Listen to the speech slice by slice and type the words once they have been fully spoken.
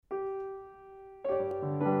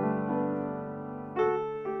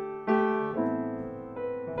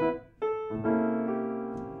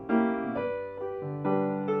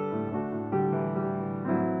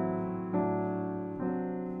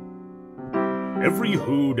Every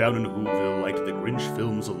Who down in Whoville liked the Grinch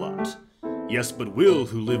films a lot. Yes, but Will,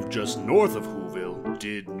 who lived just north of Whoville,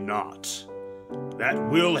 did not. That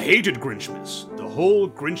Will hated Grinchmas, the whole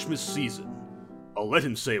Grinchmas season. I'll let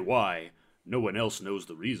him say why. No one else knows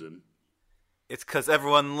the reason. It's 'cause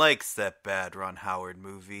everyone likes that bad Ron Howard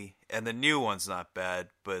movie, and the new one's not bad,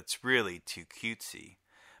 but it's really too cutesy.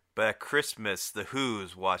 But at Christmas, the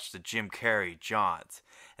Who's watch the Jim Carrey jaunt,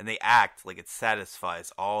 and they act like it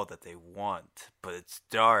satisfies all that they want. But it's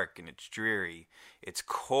dark and it's dreary, it's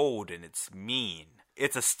cold and it's mean.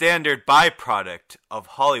 It's a standard byproduct of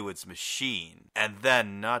Hollywood's machine. And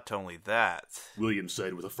then, not only that, William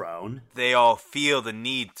said with a frown, they all feel the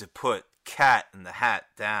need to put Cat in the Hat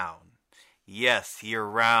down. Yes,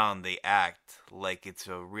 year-round they act like it's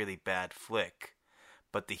a really bad flick.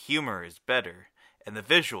 But the humor is better, and the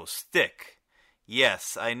visuals stick.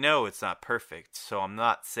 Yes, I know it's not perfect, so I'm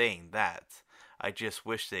not saying that. I just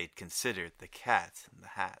wish they'd considered the Cat in the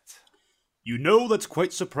Hat. You know that's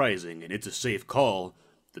quite surprising, and it's a safe call,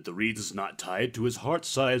 that the reason's not tied to his heart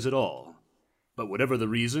size at all. But whatever the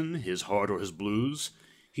reason, his heart or his blues,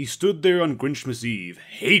 he stood there on Grinchmas Eve,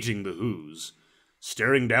 hating the Who's,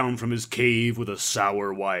 staring down from his cave with a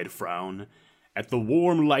sour, wide frown, at the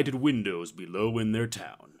warm, lighted windows below in their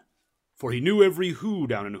town. For he knew every Who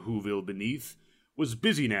down in Whoville beneath was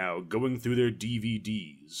busy now going through their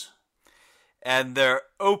DVDs. And they're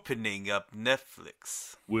opening up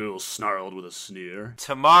Netflix. Will snarled with a sneer.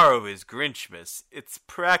 Tomorrow is Grinchmas. It's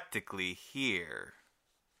practically here.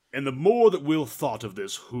 And the more that Will thought of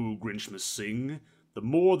this Who Grinchmas sing, the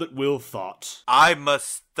more that Will thought, I must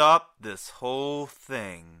stop this whole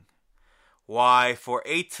thing. Why, for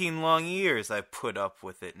 18 long years I've put up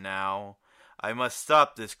with it now. I must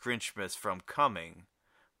stop this Grinchmas from coming.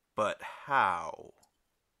 But how?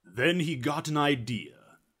 Then he got an idea.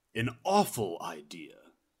 An awful idea.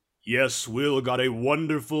 Yes, Will got a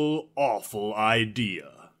wonderful, awful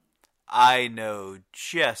idea. I know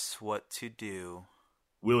just what to do.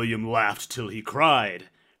 William laughed till he cried.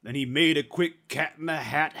 Then he made a quick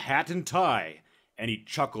cat-in-the-hat hat and tie, and he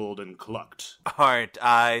chuckled and clucked. Aren't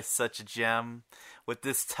I such a gem? With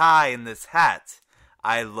this tie and this hat,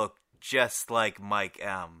 I look just like Mike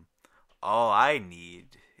M. All I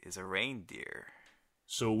need is a reindeer.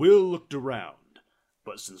 So Will looked around.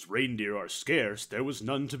 But since reindeer are scarce, there was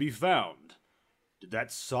none to be found. Did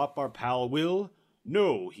that stop our pal Will?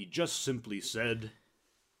 No, he just simply said,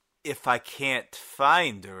 if I can't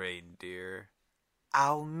find a reindeer,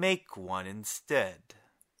 I'll make one instead.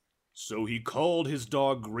 So he called his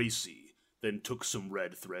dog Gracie, then took some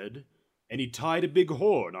red thread, and he tied a big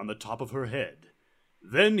horn on the top of her head.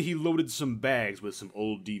 Then he loaded some bags with some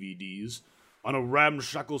old DVDs on a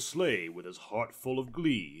ramshackle sleigh with his heart full of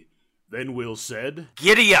glee. Then Will said,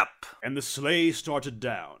 Giddy up! And the sleigh started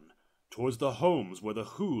down, towards the homes where the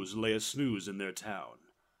Who's lay a snooze in their town.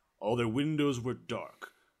 All their windows were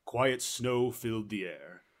dark, quiet snow filled the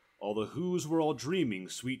air. All the Who's were all dreaming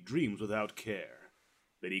sweet dreams without care.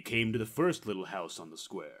 Then he came to the first little house on the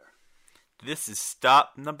square. This is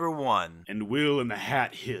stop number 1. And Will in the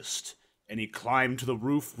hat hissed, and he climbed to the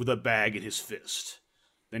roof with a bag in his fist.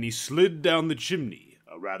 Then he slid down the chimney,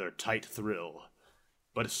 a rather tight thrill.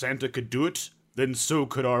 But if Santa could do it, then so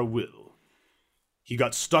could our Will. He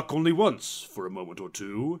got stuck only once, for a moment or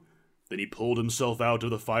two. Then he pulled himself out of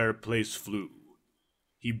the fireplace flue.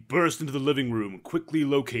 He burst into the living room, quickly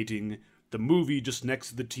locating the movie just next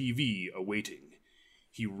to the TV awaiting.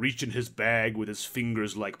 He reached in his bag with his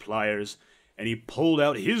fingers like pliers, and he pulled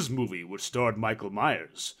out his movie, which starred Michael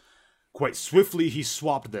Myers. Quite swiftly he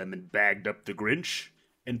swapped them and bagged up the Grinch,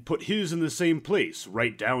 and put his in the same place,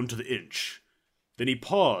 right down to the inch. Then he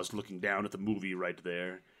paused, looking down at the movie right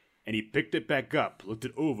there, and he picked it back up, looked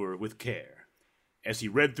it over with care. As he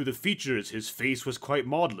read through the features, his face was quite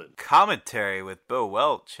maudlin. Commentary with Bo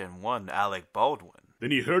Welch and one Alec Baldwin.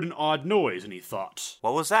 Then he heard an odd noise, and he thought,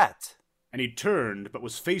 what was that? And he turned, but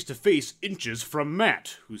was face to face inches from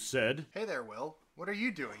Matt, who said, Hey there, Will. What are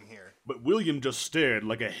you doing here? But William just stared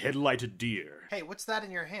like a headlighted deer. Hey, what's that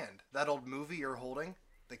in your hand? That old movie you're holding?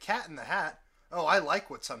 The Cat in the Hat? Oh, I like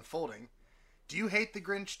what's unfolding. Do you hate the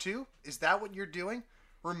Grinch too? Is that what you're doing?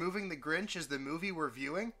 Removing the Grinch as the movie we're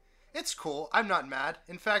viewing? It's cool, I'm not mad.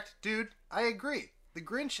 In fact, dude, I agree. The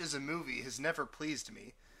Grinch as a movie has never pleased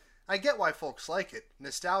me. I get why folks like it.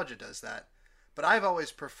 Nostalgia does that. But I've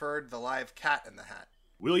always preferred the live Cat in the Hat.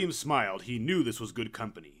 William smiled. He knew this was good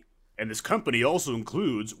company. And this company also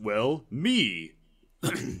includes, well, me.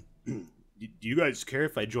 Do you guys care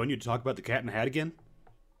if I join you to talk about the Cat in the Hat again?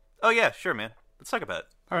 Oh yeah, sure man. Let's talk about it.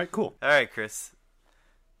 Alright, cool. Alright, Chris.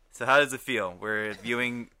 So how does it feel? We're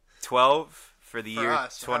viewing 12 For the For year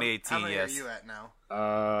us, 2018, how many yes. are you at now?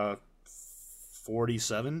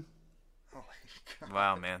 47? Oh my god.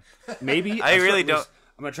 Wow, man. Maybe. I really don't.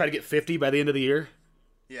 I'm going to try to get 50 by the end of the year.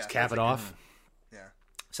 Yeah. Just cap that's it a good off. one. Yeah.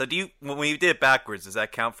 So when you did it backwards, does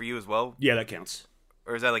that count for you as well? Yeah, that counts.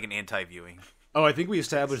 Or is that like an anti-viewing? Oh, I think we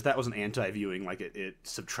established that was an anti-viewing, like it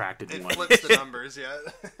subtracted It one. flips the numbers, yeah.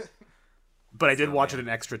 But I did watch it an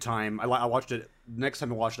extra time. I watched it, next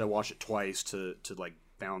time I watched it twice to like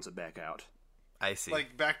balance it back out. I see.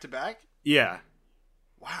 Like back to back? Yeah.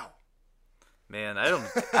 Wow. Man, I don't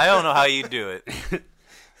know how you do it.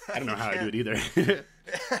 I don't know how I do it either.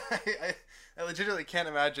 I legitimately can't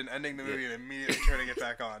imagine ending the movie and immediately turning it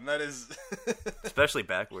back on. That is... Especially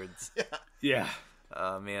backwards. Yeah.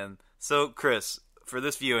 Man. So, Chris, for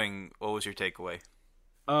this viewing, what was your takeaway?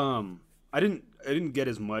 I didn't get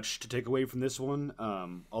as much to take away from this one.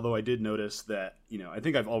 Although I did notice that, I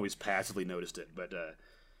think I've always passively noticed it, but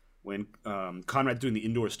when Conrad's doing the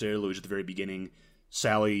indoor stair luge at the very beginning,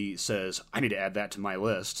 Sally says, "I need to add that to my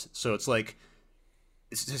list." So it's like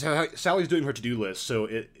Sally's doing her to-do list, so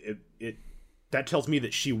it that tells me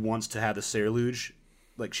that she wants to have the stair luge,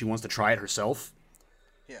 like she wants to try it herself.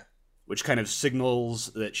 Yeah. Which kind of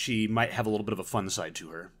signals that she might have a little bit of a fun side to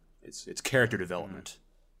her. It's character development.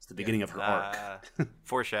 It's the beginning of her arc.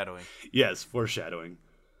 Foreshadowing. Yes, foreshadowing.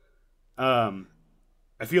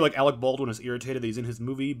 I feel like Alec Baldwin is irritated that he's in his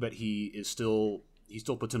movie, but he still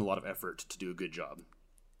puts in a lot of effort to do a good job.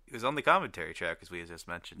 He was on the commentary track, as we just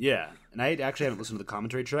mentioned. Yeah, and I actually haven't listened to the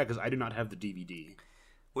commentary track because I do not have the DVD.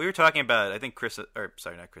 We were talking about it, I think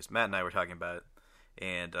Matt and I were talking about it,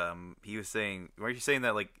 and he was saying, weren't you saying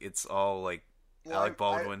that like it's all like Alec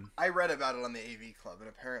Baldwin? I read about it on the AV Club, and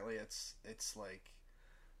apparently it's like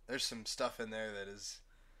there's some stuff in there that is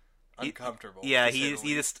uncomfortable. I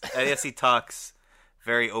guess he talks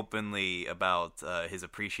very openly about his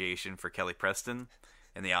appreciation for Kelly Preston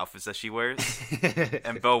and the outfits that she wears,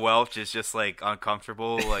 and Bo Welch is just like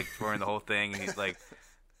uncomfortable, like wearing the whole thing. And he's like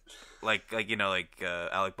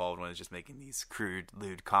Alec Baldwin is just making these crude,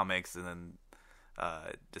 lewd comics, and then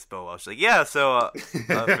just Bo Welch like, yeah. So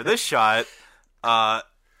for this shot, yeah,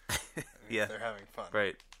 they're having fun,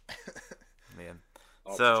 right, man.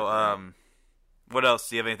 So what else?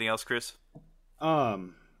 Do you have anything else, Chris?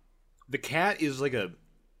 The cat is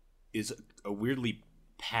a weirdly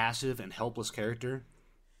passive and helpless character.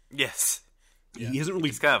 Yes. Yeah. He doesn't really.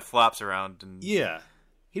 He kind of flops around and he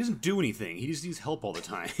doesn't do anything. He just needs help all the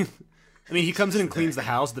time. I mean, he comes in and cleans the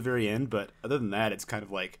house at the very end, but other than that, it's kind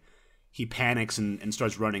of like he panics and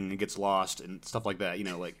starts running and gets lost and stuff like that.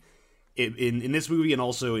 In this movie and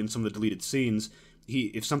also in some of the deleted scenes,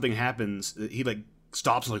 if something happens, he like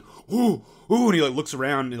stops and like ooh, and he like looks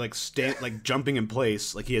around and like jumping in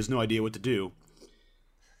place, like he has no idea what to do.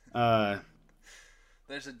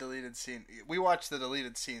 There's a deleted scene. We watched the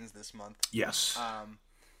deleted scenes this month. Yes.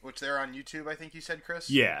 Which they're on YouTube, I think you said, Chris?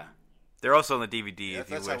 Yeah. They're also on the DVD. Yeah, if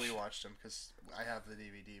you that's wish. how we watched them, because I have the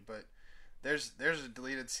DVD. But there's a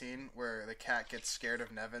deleted scene where the cat gets scared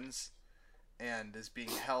of Nevins and is being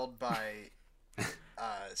held by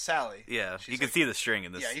Sally. Yeah, She's you can see the string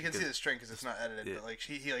in this. Yeah, you can see the string because it's not edited. Yeah. But like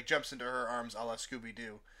he like jumps into her arms a la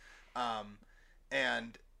Scooby-Doo.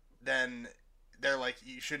 And then they're like,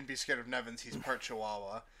 you shouldn't be scared of Nevins, he's part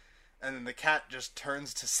Chihuahua. And then the cat just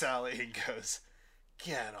turns to Sally and goes,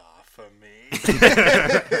 "Get off of me."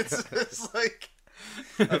 it's like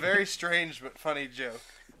a very strange but funny joke.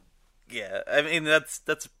 Yeah, I mean that's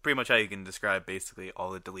pretty much how you can describe basically all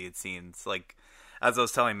the deleted scenes. Like, as I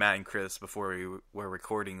was telling Matt and Chris before we were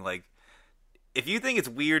recording, like, if you think it's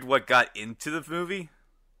weird what got into the movie,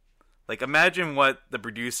 like, imagine what the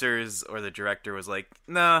producers or the director was like,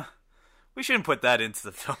 nah, we shouldn't put that into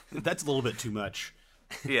the film. That's a little bit too much.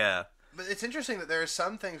 Yeah. But it's interesting that there are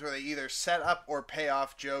some things where they either set up or pay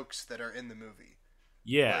off jokes that are in the movie.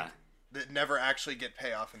 Yeah. Like, that never actually get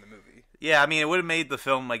payoff in the movie. Yeah, I mean, it would have made the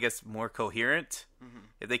film, I guess, more coherent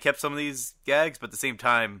if they kept some of these gags, but at the same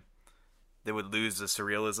time, they would lose the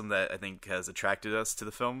surrealism that I think has attracted us to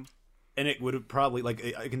the film. And it would have probably,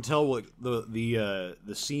 like, I can tell like, the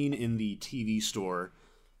scene in the TV store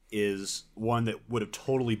is one that would have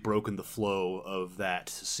totally broken the flow of that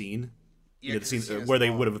scene. Yeah, the scene where they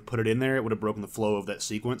would have put it in there, it would have broken the flow of that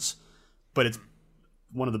sequence. But it's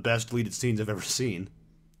one of the best deleted scenes I've ever seen.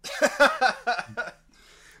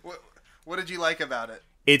 What did you like about it?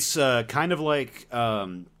 It's kind of like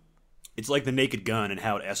it's like The Naked Gun and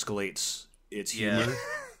how it escalates its humor.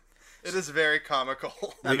 It is very comical.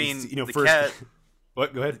 I mean, the first, cat,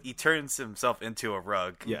 what? Go ahead. he turns himself into a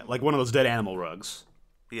rug. Yeah, like one of those dead animal rugs.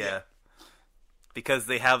 Yeah. Because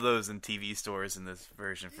they have those in TV stores in this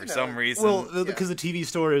version for some reason. Well, because the TV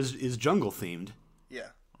store is jungle themed. Yeah.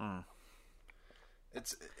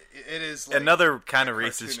 It is like another kind of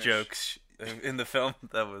cartoonish. racist jokes in the film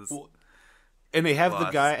that was And they have the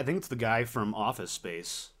Lost. guy. I think it's the guy from Office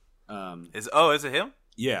Space. is it him?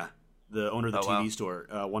 Yeah, the owner of the Oh, TV wow. store.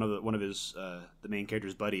 One of his the main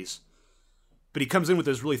character's buddies. But he comes in with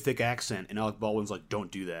this really thick accent, and Alec Baldwin's like, "Don't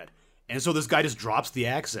do that." And so this guy just drops the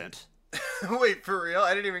accent. Wait, for real?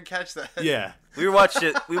 I didn't even catch that. Yeah, We watched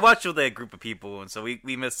it. We watched it with a group of people, and so we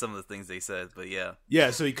missed some of the things they said. But yeah,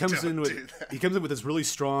 yeah. So he comes Don't in do with that. this really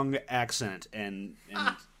strong accent, and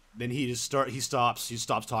then he stops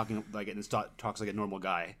talking like it and talks like a normal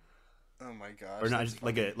guy, Oh my gosh. or not that's just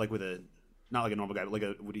like not like a normal guy,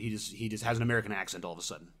 but he just has an American accent all of a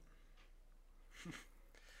sudden.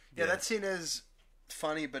 Yeah, that scene is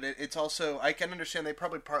funny, but it's also I can understand they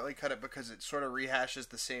probably partly cut it because it sort of rehashes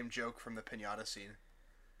the same joke from the pinata scene.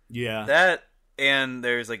 Yeah, that and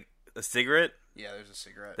there's like a cigarette Yeah, there's a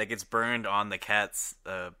cigarette. that gets burned on the cat's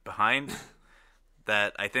behind.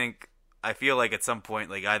 That I feel like at some point,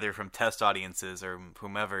 like either from test audiences or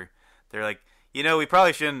whomever, they're like, we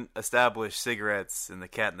probably shouldn't establish cigarettes in the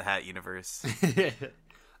Cat in the Hat universe.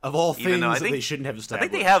 of all Even things though I that think- they shouldn't have I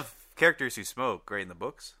established. think they have characters who smoke, right, in the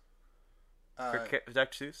books Uh, for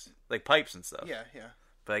Dr. Seuss, like pipes and stuff. yeah.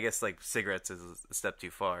 But I guess like cigarettes is a step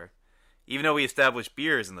too far. Even though we established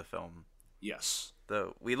beers in the film, Yes.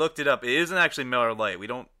 though we looked it up, it isn't actually Miller Lite. We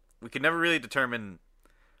could never really determine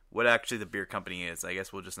what actually the beer company is. I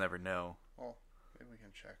guess we'll just never know. Well, maybe we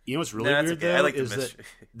can check. You know what's really Nah, that's weird okay. I though like the is that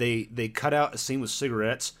mystery. they cut out a scene with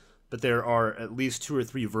cigarettes, but there are at least 2 or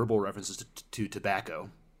 3 verbal references to tobacco.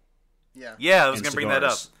 Yeah. Yeah, I was and gonna bring that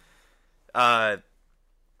up. cigars.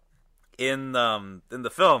 In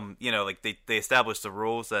the film, like they established the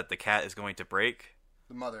rules that the cat is going to break.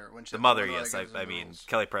 The mother when she The mother, when yes, gives her I the mean rules.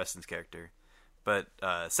 Kelly Preston's character. But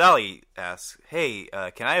Sally asks, "Hey,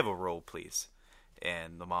 can I have a roll, please?"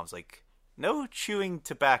 And the mom's like, "No chewing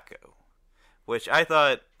tobacco," which I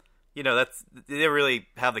thought, that's they didn't really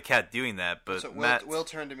have the cat doing that. But So Matt, Will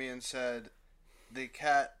turned to me and said, "The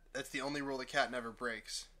cat. That's the only rule the cat never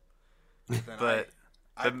breaks." Then But-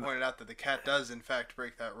 I pointed out that the cat does in fact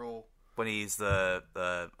break that rule. when he's the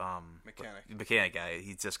Mechanic. guy,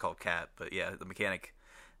 he's just called Cat. But yeah, the mechanic,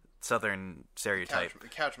 Southern stereotype. The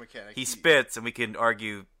couch mechanic. He spits, and we can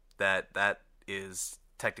argue that is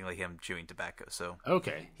technically him chewing tobacco. So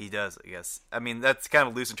Okay. he does, I guess. I mean, that's kind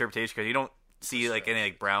of a loose interpretation because you don't see like any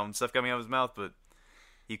like brown stuff coming out of his mouth, but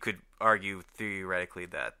you could argue theoretically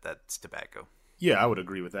that that's tobacco. Yeah, I would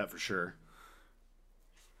agree with that for sure.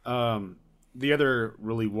 The other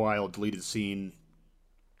really wild deleted scene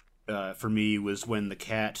for me was when the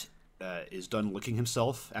cat is done licking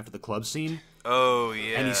himself after the club scene, Oh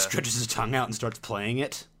yeah, and he stretches his tongue out and starts playing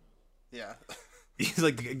it. Yeah. He's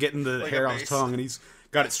like getting the Like hair a off his bass. tongue, and he's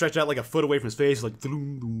got it stretched out like a foot away from his face, like.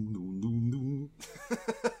 Doom, doom, doom, doom, doom.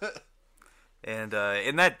 and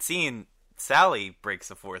in that scene, Sally breaks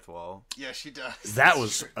the fourth wall. Yeah, she does. That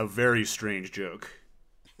was a very strange joke.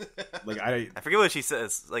 Like I forget what she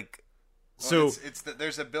says. Like, so it's that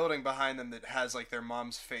there's a building behind them that has like their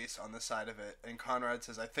mom's face on the side of it, and Conrad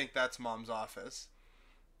says, "I think that's mom's office."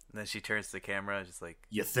 and then she turns to the camera, and just like,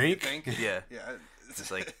 you think? Think? yeah, Yeah. it's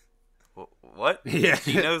just like, what? Yeah.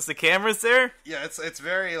 She knows the camera's there. Yeah, it's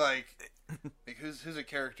very like who's a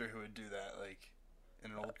character who would do that like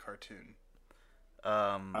in an old cartoon?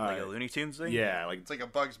 Like a Looney Tunes thing. Yeah, like It's like a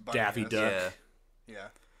Bugs Bunny. Daffy esque. Duck. Yeah. Yeah.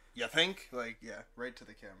 You think? Like, yeah, right to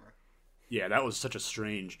the camera. Yeah, that was such a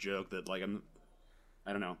strange joke that like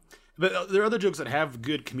I don't know. But there are other jokes that have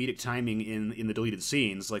good comedic timing in the deleted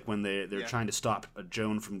scenes, like when they're Yeah. trying to stop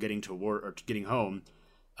Joan from getting to work or getting home.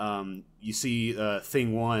 You see,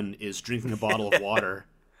 thing one is drinking a bottle of water.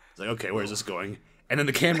 It's like, okay, where's this going? And then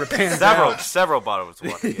the camera pans out. Several bottles of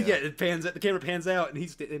water. Yeah, Yeah. it pans. The camera pans out, and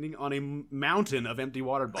he's standing on a mountain of empty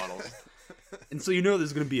water bottles. And so you know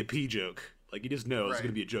there's going to be a pee joke. Like you just know it's Right.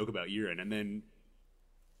 going to be a joke about urine, and then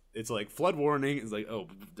it's like flood warning. It's like, oh,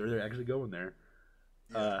 they're actually going there.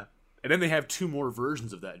 And then they have 2 more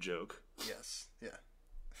versions of that joke. Yes. Yeah.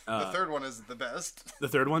 The third one is the best. The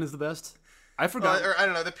third one is the best. I forgot. Or I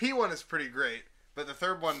don't know. The P one is pretty great, but the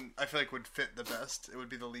third one I feel like would fit the best. It would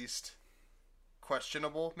be the least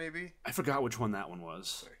questionable, maybe. I forgot which one that one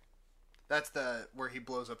was. That's the where he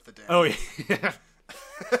blows up the dam. Oh yeah.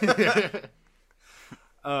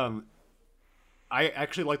 I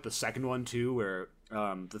actually like the second one too, where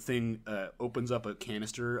the thing opens up a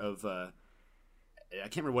canister of I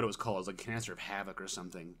can't remember what it was called. It was like a canister of havoc or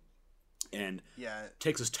something, and Yeah.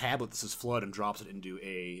 takes his tablet that says flood and drops it into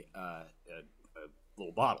a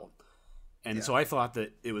little bottle. And so I thought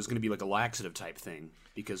that it was going to be like a laxative type thing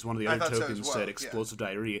because one of the I other thought so tokens as well, said yeah. explosive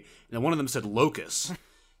diarrhea, and then one of them said locus.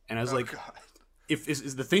 And I was like, God. if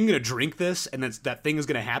is the thing going to drink this, and that thing is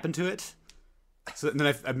going to happen to it? So then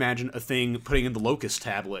I imagine a thing putting in the locust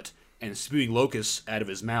tablet and spewing locusts out of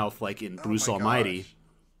his mouth, like in Bruce my Almighty.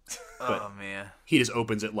 gosh. But Oh man. he just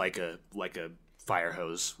opens it like a fire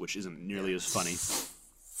hose, which isn't nearly as funny.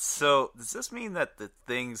 So does this mean that the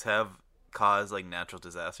things have caused like natural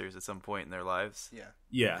disasters at some point in their lives? Yeah.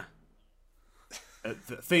 Yeah.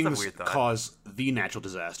 Things weird thought. cause the natural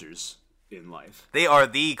disasters in life. They are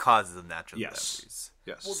the causes of natural Yes. disasters.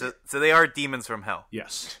 Yes. So they are demons from hell.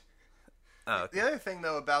 Yes. Oh, okay. The other thing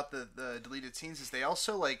though about the deleted scenes is they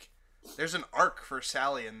also like there's an arc for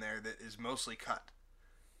Sally in there that is mostly cut.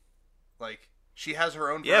 Like she has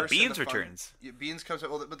her own Yeah, verse. in Beans the fun- returns. Yeah, Beans comes up,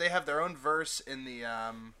 well, but they have their own verse in the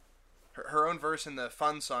her own verse in the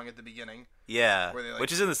fun song at the beginning. Yeah, Where they, like-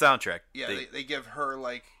 which is in the soundtrack. Yeah, They- they give her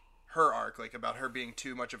like her arc, like about her being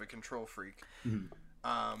too much of a control freak.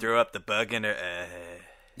 throw up the bug in her.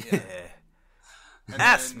 And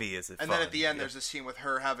Ask then- me, is it And fun? then at the end, Yeah. there's a scene with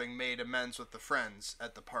her having made amends with the friends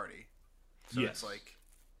at the party. So Yes. it's like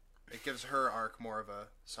it gives her arc more of a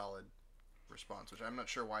solid response, which I'm not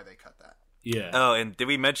sure why they cut that. Yeah. Oh, and did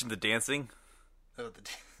we mention the dancing? Oh,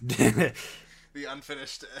 the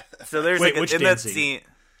unfinished. So there's Wait, like which in dancing? that scene.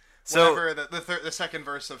 So Whenever the second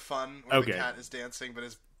verse of Fun, where Okay. the cat is dancing, but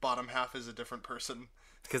his bottom half is a different person.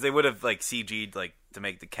 because they would have like CG'd like to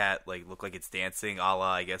make the cat like look like it's dancing, a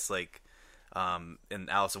la I guess like in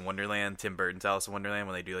Alice in Wonderland, Tim Burton's Alice in Wonderland,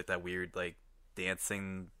 when they do like that weird like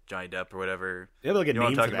dancing Johnny Depp or whatever. They have like a You know what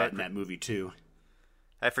name I'm for talking that about? in that movie too.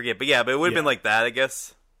 I forget, but yeah, but it would have been Yeah. like that, I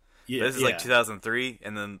guess. Yeah. This is like 2003,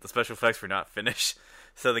 and then the special effects were not finished.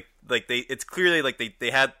 So it's clearly like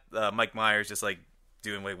they had Mike Myers just like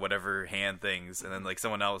doing like whatever hand things, and then like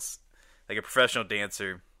someone else, like a professional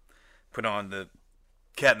dancer, put on the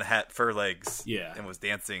Cat in the Hat fur legs, Yeah. and was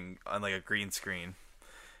dancing on like a green screen.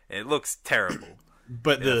 And it looks terrible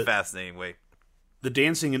But in a the fascinating way.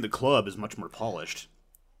 dancing in the club is much more polished.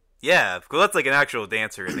 Yeah, because that's like an actual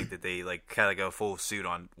dancer. I think that they like kind of go full suit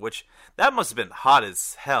on, which that must have been hot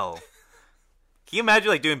as hell. Can you imagine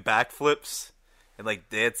like doing backflips and like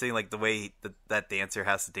dancing like the way that dancer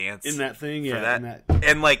has to dance In that thing, for yeah. that? in that-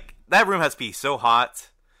 And like that room has to be so hot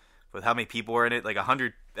with how many people are in it. Like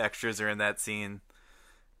 100 extras are in that scene.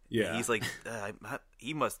 yeah. He's like,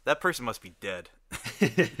 that person must be dead.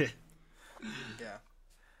 Yeah.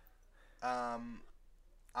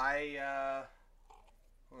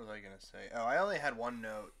 What was I gonna say? Oh, I only had one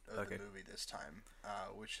note of Okay. the movie this time,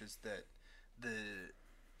 which is that the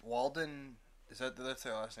Walden that's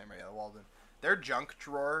their last name, right? Yeah, Walden. Their junk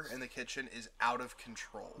drawer in the kitchen is out of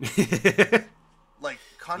control. Like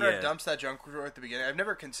Conrad Yeah. dumps that junk drawer at the beginning. I've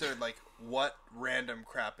never considered like what random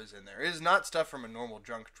crap is in there. It is not stuff from a normal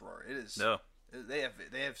junk drawer. It is. No. They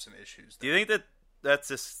have some issues. Do you think that that's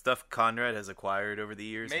just stuff Conrad has acquired over the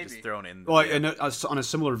years and Maybe. just thrown in? Well, I know, on a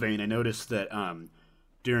similar vein, I noticed that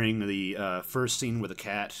during the first scene with the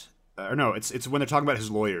cat, or no, it's when they're talking about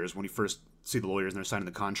his lawyers. When you first see the lawyers and they're signing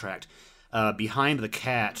the contract, behind the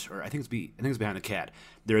cat, or I think it's behind the cat,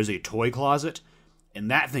 there is a toy closet, and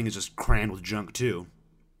that thing is just crammed with junk too.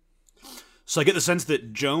 So I get the sense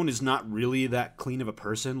that Joan is not really that clean of a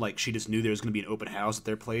person. Like she just knew there was going to be an open house at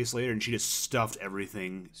their place later, and she just stuffed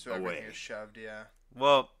everything So away. everything is shoved. Yeah.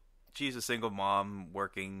 Well, she's a single mom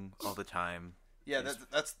working all the time. Yeah,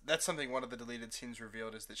 that's something one of the deleted scenes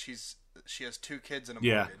revealed is that she has 2 kids and a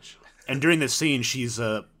Yeah. mortgage. And during this scene, she's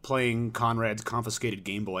playing Conrad's confiscated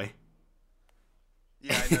Game Boy.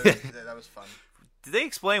 Yeah, I know that was fun. Did they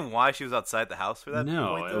explain why she was outside the house for that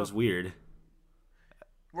No, point, it though? was weird.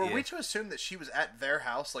 Were Yeah. we to assume that she was at their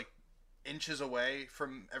house, like inches away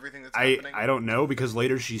from everything that's I happening? don't know because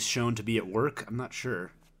later she's shown to be at work. I'm not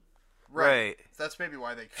sure. Right. That's maybe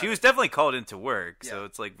why they. Cut She was it. definitely called into work, so Yeah.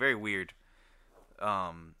 it's like very weird.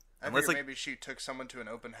 I Unless figured like maybe she took someone to an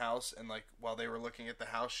open house and like while they were looking at the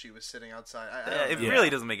house, she was sitting outside. I yeah, don't it know. really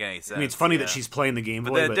doesn't make any sense. I mean, it's funny yeah. that she's playing the Game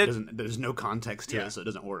But Boy, then but did- there's no context to Yeah. it, so it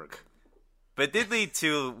doesn't work. But it did lead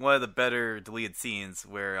to one of the better deleted scenes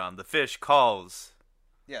where the fish calls.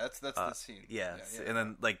 Yeah, that's the scene. Yeah, yeah. and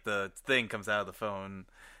then like the thing comes out of the phone,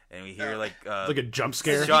 and we hear like It's like a jump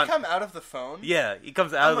scare. Did Sean- he come out of the phone? yeah, he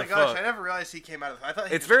comes out Oh of my the gosh, phone. I never realized he came out of the. I thought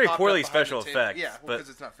he It's just very popped poorly up behind special the table. effects, Yeah, but- because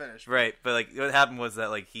it's not finished. Right, but like what happened was that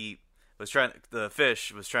like he was the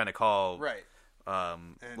fish was trying to call Right.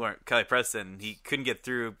 Kelly Preston. He couldn't get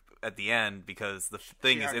through at the end because the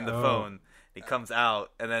thing She is hung in the up. phone. It comes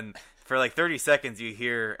out, and then for like 30 seconds you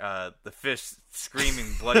hear the fish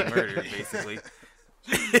screaming bloody murder, basically.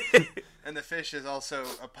 And the fish is also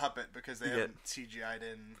a puppet because they haven't CGI'd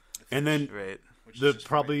in the fish. And then Right.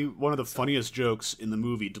 probably one of the funniest jokes in the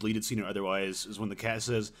movie, deleted scene or otherwise, is when the cat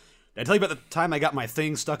says, "Did I tell you about the time I got my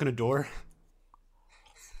thing stuck in a door?"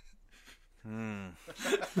 I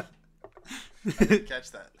didn't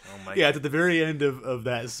catch that. Oh my Yeah, it's at the very end of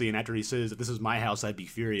that scene, after he says, "If this is my house, I'd be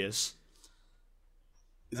furious."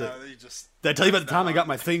 They just... Did I tell you about the time I got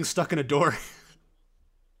my thing stuck in a door?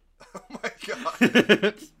 Oh my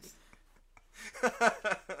god.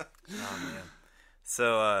 Oh man.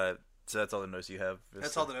 So that's all the notes you have.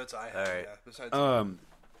 That's all the notes I have. All right. Yeah, besides,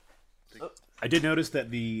 I did notice that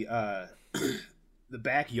the the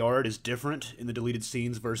backyard is different in the deleted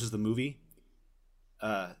scenes versus the movie.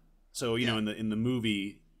 So you know, in the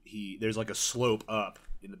movie, there's like a slope up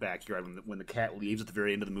in the backyard when the cat leaves at the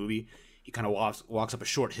very end of the movie. He kind of walks up a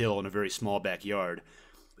short hill in a very small backyard.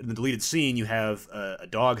 In the deleted scene, you have a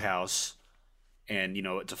doghouse, and you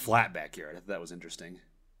know it's a flat backyard. I thought that was interesting.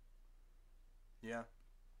 yeah.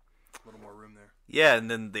 A little more room there. Yeah, and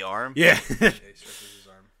then the arm. Yeah. Jay stretches his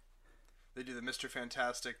arm. They do the Mr.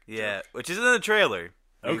 Fantastic. Yeah, joke. which is in the trailer.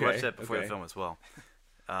 We Okay, watched that before the film as well.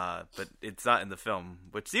 But it's not in the film,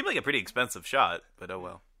 which seemed like a pretty expensive shot, but oh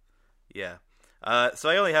well. Yeah. So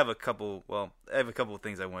I only have I have a couple of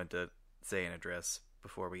things I wanted to say and address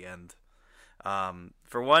before we end.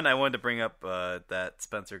 For one, I wanted to bring up that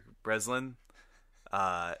Spencer Breslin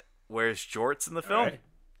wears jorts in the film.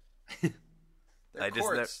 Right. They're I just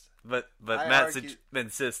quartz. but I Matt argue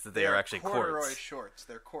insists that they are actually corduroy quartz. shorts.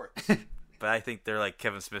 They're quartz. But I think they're like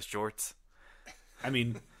Kevin Smith jorts I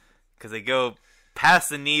mean, because they go past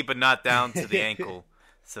the knee but not down to the ankle.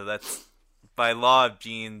 So that's by law of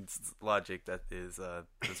Gene's logic. That is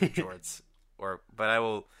those are jorts. But I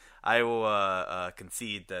will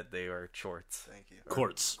concede that they are shorts. Thank you.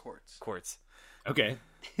 quartz. Quartz. Okay.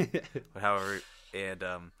 But however, and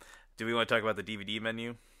do we want to talk about the DVD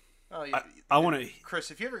menu? Oh, I want to.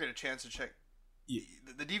 Chris, if you ever get a chance to check,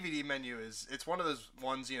 the DVD menu it's one of those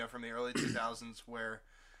ones, from the early 2000s where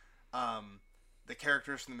the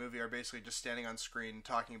characters from the movie are basically just standing on screen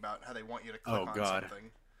talking about how they want you to click on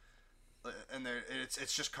something. And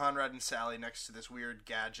it's just Conrad and Sally next to this weird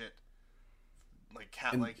gadget, like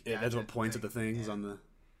cat-like gadget. That's what points thing. at the things Yeah. on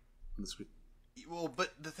the screen. Well,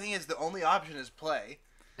 but the thing is, the only option is play.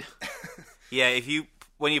 Yeah,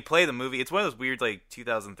 when you play the movie, it's one of those weird like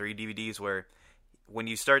 2003 DVDs where when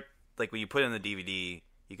you start when you put in the DVD,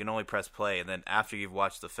 you can only press play, and then after you've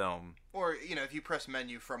watched the film, Or, if you press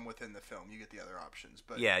menu from within the film, you get the other options.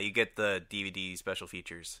 But yeah, you get the DVD special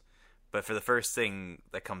features. But for the first thing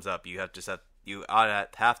that comes up, you have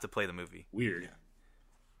to play the movie. Weird.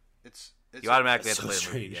 it's You automatically have to so play the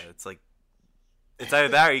movie. strange. Yeah, it's either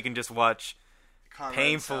that or you can just watch Conrad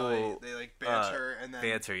painful, and Sally, they banter, and then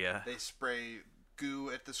banter. Yeah, they spray goo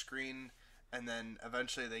at the screen, and then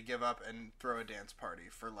eventually they give up and throw a dance party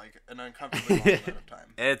for an uncomfortably long amount of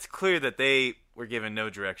time. and it's clear that they were given no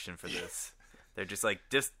direction for this. They're just like,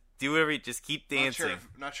 just do whatever, just keep dancing.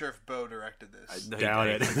 Not sure if Bo directed this. No, Doubt I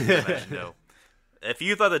it. couldn't imagine, no. If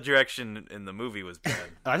you thought the direction in the movie was bad,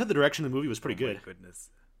 I thought the direction of the movie was pretty oh my good. goodness.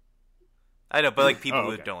 I know, but people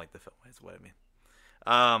who okay. don't like the film is what I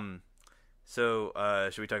mean. So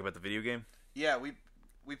should we talk about the video game? Yeah,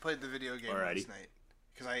 we played the video game Alrighty. last night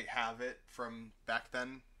because I have it from back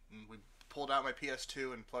then, and we pulled out my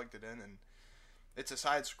PS2 and plugged it in, and it's a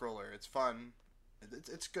side scroller. It's fun.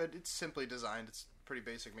 It's good. It's simply designed. It's pretty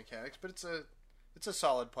basic mechanics, but it's a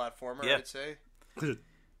solid platformer. Yeah. I'd say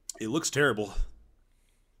It looks terrible.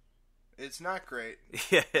 it's not great.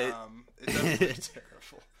 Yeah, It does look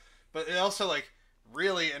terrible, but it also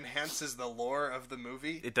really enhances the lore of the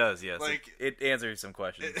movie. it does. Yes, like- it answers some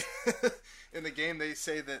questions. In the game, they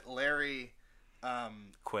say that Larry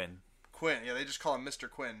Quinn. Quinn, yeah, they just call him Mr.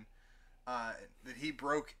 Quinn, that he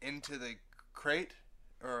broke into the crate,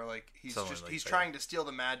 or he's Something like he's that. trying to steal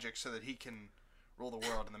the magic so that he can rule the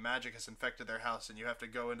world, and the magic has infected their house, and you have to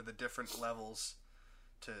go into the different levels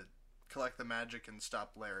to collect the magic and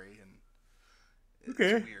stop Larry, and it's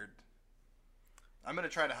Okay. weird. I'm gonna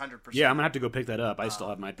try to 100%. Yeah, I'm gonna have to go pick that up. I still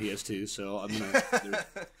have my PS2, so I'm gonna.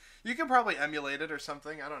 You can probably emulate it or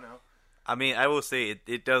something. I don't know. I mean, I will say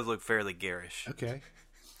it does look fairly garish. Okay.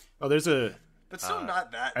 Oh, there's a. But still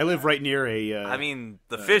not that. I live bad. right near a. I mean,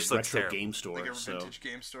 the fish looks retro terrible. game store. Like a so vintage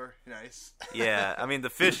game store. Nice. Yeah, I mean,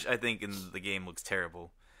 the fish I think in the game looks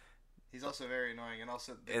terrible. He's also very annoying, and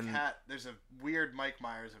also the And- cat. There's a weird Mike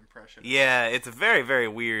Myers impression. Yeah, it's a very, very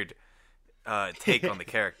weird take on the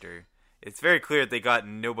character. It's very clear that they got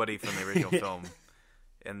nobody from the original film,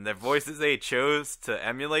 and the voices they chose to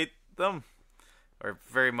emulate them are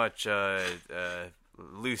very much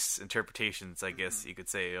loose interpretations, I guess you could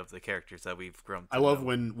say, of the characters that we've grown to I love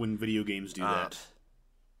know. when video games do that.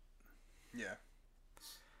 Yeah.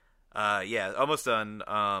 Yeah, almost done.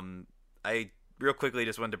 I real quickly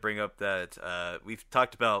just wanted to bring up that we've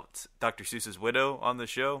talked about Dr. Seuss's widow on the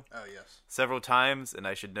show Oh, yes. several times, and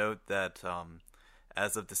I should note that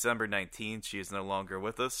as of December 19th, she is no longer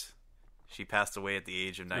with us. She passed away at the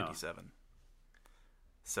age of 97.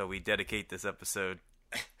 So we dedicate this episode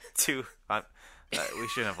to... we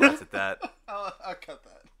shouldn't have left at that. I'll cut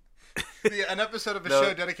that. An episode of a No.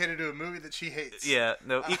 show dedicated to a movie that she hates. Yeah,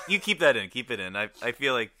 no, you keep that in. Keep it in. I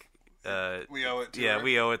feel like... We owe it to yeah, her.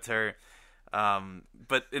 we owe it to her.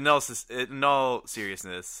 But in all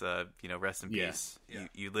seriousness, rest in Yeah. peace. Yeah.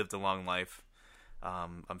 You lived a long life.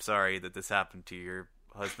 I'm sorry that this happened to your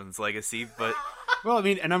husband's legacy, but Well, I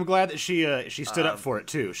mean, and I'm glad that she stood up for it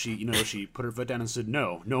too. She put her foot down and said,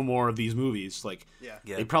 no more of these movies. Like, Yeah.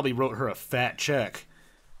 yeah, they probably wrote her a fat check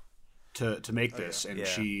to make this, and Yeah.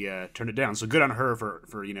 she turned it down. So good on her for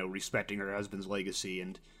respecting her husband's legacy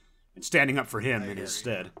and standing up for him in his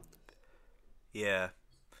stead. yeah.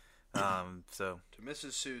 So To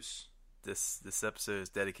Mrs. Seuss, this episode is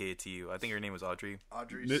dedicated to you. I think her name was Audrey.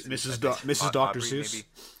 Audrey Mrs. Seuss. Mrs. Dr. Aubrey, Seuss. maybe.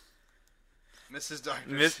 Mrs. Dr.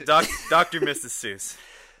 Miss Seuss. Dr. Mrs.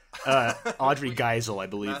 Seuss. Audrey Geisel, I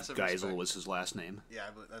believe Massive Geisel respect. was his last name. Yeah,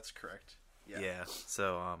 I believe that's correct. Yeah.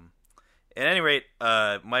 So, at any rate,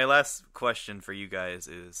 my last question for you guys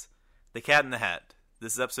is The Cat in the Hat.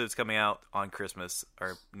 This episode's coming out on Christmas,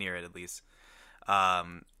 or near it at least.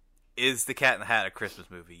 Is The Cat in the Hat a Christmas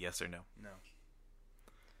movie? Yes or no? No.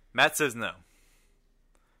 Matt says no.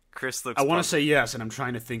 Chris looks. I want to puzzled. say yes, and I'm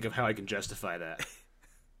trying to think of how I can justify that.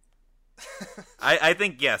 I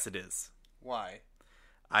think yes, it is. Why?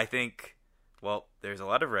 I think. Well, there's a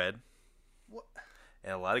lot of red What?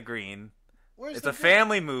 and a lot of green. Where's It's the a green?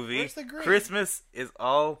 family movie. Where's the green? Christmas is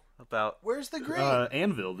all about. Where's the green?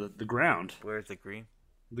 Anvil, the ground. Where's the green?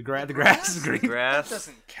 The grass is green. that Grass.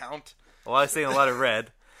 doesn't count. Well, I was saying a lot of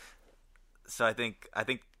red. So I think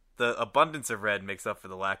the abundance of red makes up for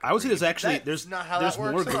the lack of I would say green. there's actually That's there's not how there's that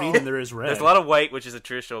works more at green all. than there is red. There's a lot of white, which is a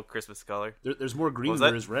traditional Christmas color. There's more green What was than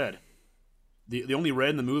that? there is red. The only red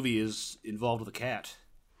in the movie is involved with a cat.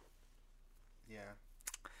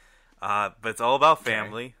 Yeah. But it's all about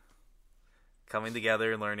family coming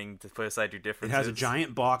together and learning to put aside your It differences. has a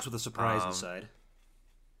giant box with a surprise Um, inside.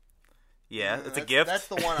 Yeah, it's a That's- gift. That's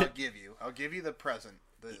the one I'll give you. I'll give you the present.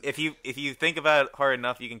 If you think about it hard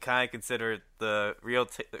enough, you can kind of consider the real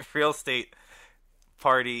estate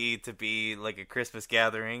party to be like a Christmas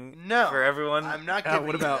gathering. No, for everyone. I'm not giving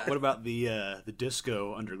What you about that. what about the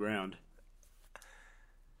disco underground?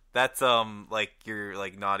 That's like your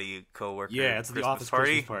like naughty coworker. Yeah, it's the Christmas office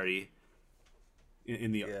party. Christmas party.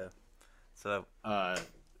 In the Yeah. So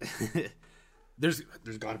there's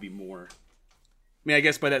got to be more. I mean, I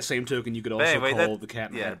guess by that same token, you could also anyway, call that- the Cat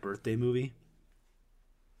in the yeah. Hat a birthday movie.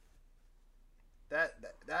 that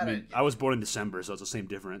I mean, I was born in December, so it's the same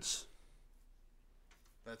difference.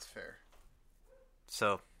 that's fair.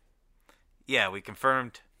 so yeah, we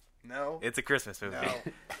confirmed No. it's a Christmas movie. No.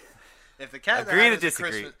 If the Cat in the Agree Hat to is disagree.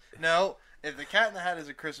 a Christmas, no. If the Cat in the Hat is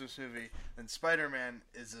a Christmas movie, then Spider-Man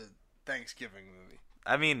is a Thanksgiving movie.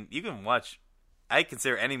 I mean, you can watch. I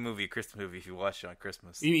consider any movie a Christmas movie if you watch it on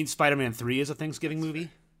Christmas. You mean Spider-Man 3 is a Thanksgiving movie?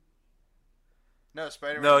 No,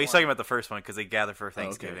 Spider-Man. No, he's 1. talking about the first one because they gather for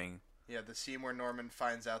Thanksgiving. Yeah, the scene where Norman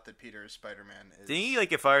finds out that Peter is Spider-Man. Is, Didn't he like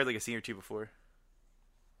get fired like a scene or two before?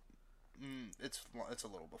 It's a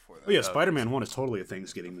little before that. Oh yeah, Spider-Man 1 is totally a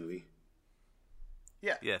Thanksgiving movie.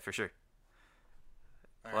 Yeah, for sure.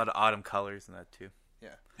 All A lot of autumn colors in that too. Yeah.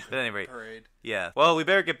 But anyway, Parade. yeah. Well, we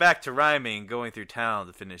better get back to rhyming and going through town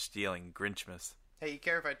to finish stealing Grinchmas. Hey, you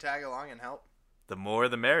care if I tag along and help? The more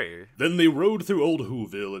the merrier. Then they rode through Old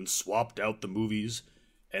Whoville and swapped out the movies,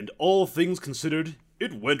 and all things considered,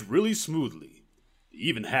 it went really smoothly. They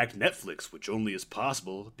even hacked Netflix, which only is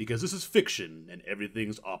possible because this is fiction and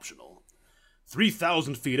everything's optional.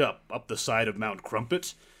 3,000 feet up the side of Mount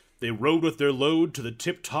Crumpet, they rode with their load to the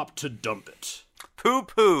tip-top to dump it.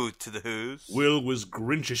 Pooh-pooh to the Who's. Will was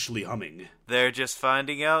Grinchishly humming. They're just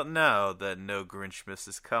finding out now that no Grinchmas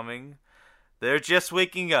is coming. They're just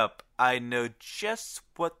waking up. I know just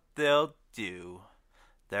what they'll do.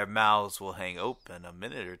 Their mouths will hang open a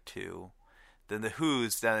minute or two. Then the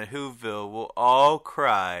Who's down in Whoville will all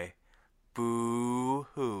cry,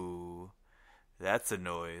 boo-hoo. That's a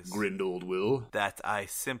noise Grinned old Will. that I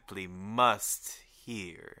simply must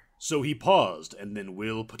hear. So he paused, and then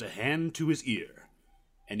Will put a hand to his ear.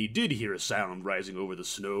 And he did hear a sound rising over the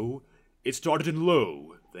snow. It started in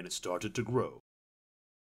low, then it started to grow.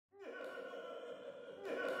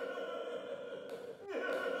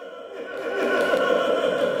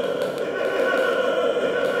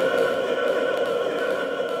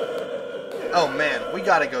 Oh man, we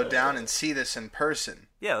gotta go down and see this in person.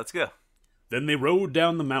 Yeah, let's go. Then they rode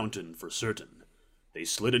down the mountain for certain. They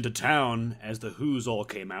slid into town as the Who's all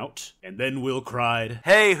came out, and then Will cried,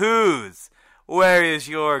 Hey, Who's? Where is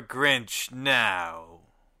your Grinch now?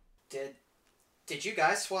 Did you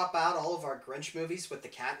guys swap out all of our Grinch movies with the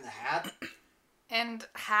Cat in the Hat? And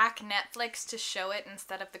hack Netflix to show it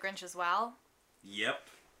instead of The Grinch as well? Yep.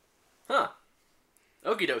 Huh.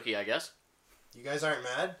 Okie dokie, I guess. You guys aren't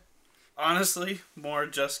mad? Honestly, more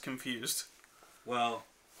just confused. Well,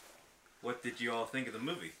 what did you all think of the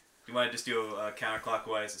movie? You want to just do a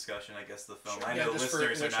counterclockwise discussion, I guess, of the film? Sure. I Yeah, know just for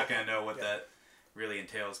listeners are initial- not going to know what yeah. that really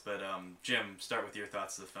entails, but Jim, start with your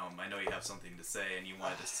thoughts of the film. I know you have something to say, and you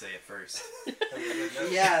wanted to say it first.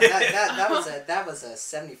 Yeah, that was a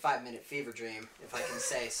 75-minute fever dream, if I can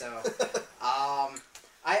say so. I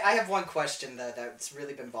have one question that's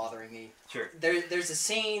really been bothering me. Sure. There's a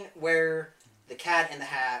scene where the Cat in the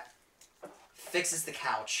Hat fixes the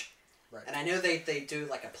couch. Right. And I know they do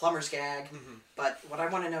like a plumber's gag, but what I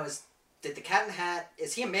want to know is, did the Cat in the Hat,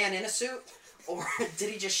 is he a man in a suit? Or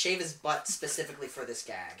did he just shave his butt specifically for this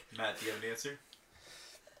gag? Matt, do you have an answer?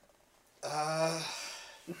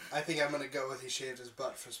 I think I'm gonna go with he shaved his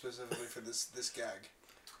butt specifically for this gag.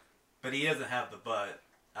 But he doesn't have the butt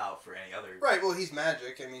out for any other... Right, well, he's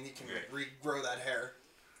magic. I mean, he can Right. regrow that hair.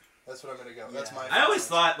 That's what I'm gonna go. That's my... I always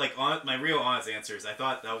thought, like, my real honest answers, I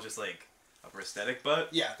thought that was just, like, a prosthetic butt.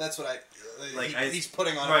 Yeah, that's what Like, he's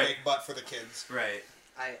putting on right. a fake butt for the kids. Right.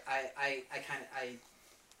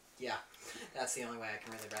 Yeah, that's the only way I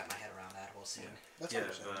can really wrap my head around that whole scene. That's Yeah,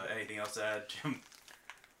 understandable. anything else to add, Jim?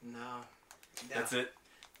 No. That's it?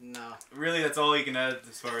 No. Really, that's all you can add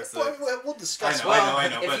as far as the... We'll discuss. I know, Well, I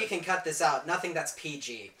know, if but- you can cut this out, nothing that's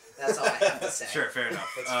PG. That's all I have to say. Sure, fair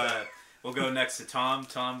enough. That's fair. We'll go next to Tom.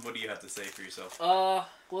 Tom, what do you have to say for yourself? Well,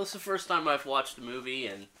 it's the first time I've watched the movie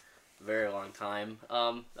in a very long time.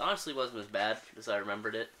 It honestly wasn't as bad as I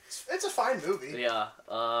remembered it. It's a fine movie. Yeah.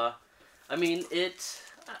 I mean, I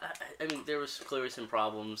mean, there was clearly some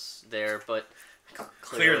problems there, but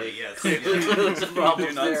Clearly, yes. clearly some problems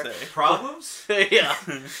Do not there. say. Problems? Yeah.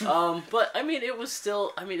 But I mean, it was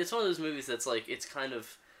still. I mean, it's one of those movies that's like it's kind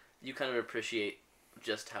of you kind of appreciate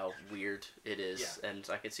just how weird it is, and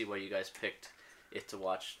I can see why you guys picked it to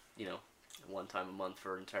watch. You know, one time a month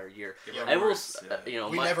for an entire year. Yeah, I will. words, You know,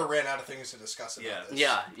 We never ran out of things to discuss about this.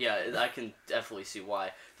 Yeah, I can definitely see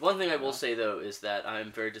why. The one thing I will say though is that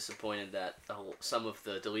I'm very disappointed that some of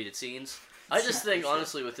the deleted scenes. I just think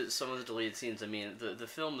honestly with some of the deleted scenes, I mean the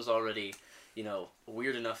film is already, you know,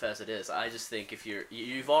 weird enough as it is. I just think if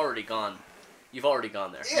you've already gone there.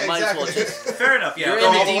 Yeah, you might as well exactly. just Fair enough, yeah. you're in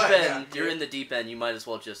all the the deep way, end. yeah. You're in the deep end. You might as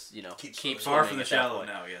well just keep swimming. Far from swimming the at that shallow point.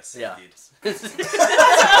 now, yes. Yeah. Indeed.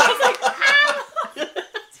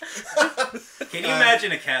 Can you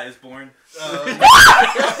imagine a cat is born?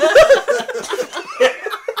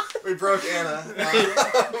 We broke Anna.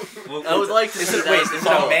 Well, I would like to see that. Wait, is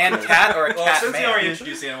it a man cat or a well, cat since we already man?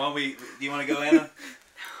 introduced Anna, do you want to go, Anna?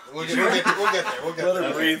 We'll get there. Let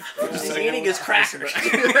her breathe. He's eating his crackers.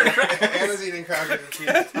 Anna's eating crackers and cheese.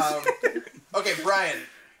 Okay, Brian,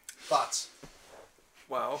 thoughts?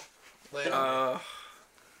 Wow. Lay it on me.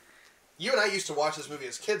 You and I used to watch this movie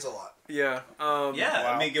as kids a lot. Yeah. Yeah,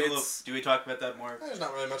 Wow. I mean, give a little. It's- Do we talk about that more? There's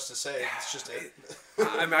not really much to say. It's just it.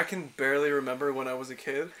 I can barely remember when I was a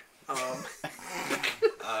kid. I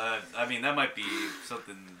mean, that might be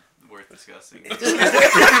something worth discussing. You can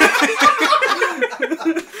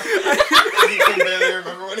barely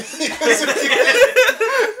remember when he was a kid.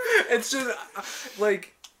 It's just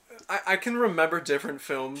like I can remember different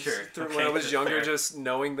films Sure, when okay, I was younger, fair. just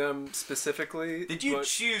knowing them specifically. Did you but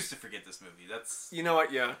choose to forget this movie? That's you know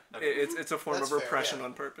what? Yeah, Okay. it's a form That's of fair, repression yeah.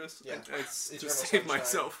 on purpose. Yeah. It's to Eternal save Sunshine.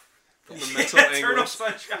 myself from the the mental Eternal anguish.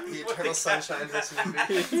 Sunshine. The Eternal Sunshine of this movie.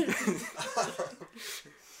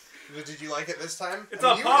 Did you like it this time? It's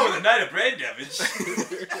I on mean, par with a night of brain damage.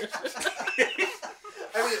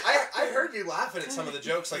 I mean, I heard you laughing at some of the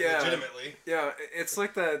jokes, like, Yeah. legitimately. Yeah, it's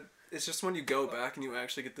like that. It's just when you go back and you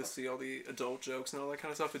actually get to see all the adult jokes and all that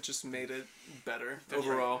kind of stuff. It just made it better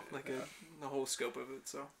overall, the whole scope of it.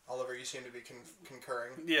 So Oliver, you seem to be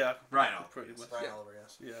concurring. Yeah, Rhino. pretty much. Brian Oliver,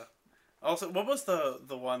 yes. Yeah. Also, what was the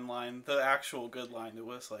one line? The actual good line. It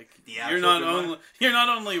was like, The "You're actual not good line? only you're not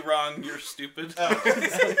only wrong, you're stupid."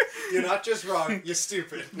 You're not just wrong, you're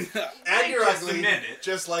stupid. And you're Just a ugly, minute.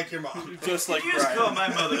 just like your mom. Just like You just Brian. call my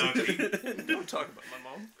mother ugly. don't talk about my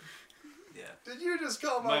mom. Yeah. Did you just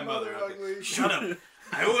call my mother ugly? Shut up.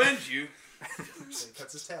 I will end you. So he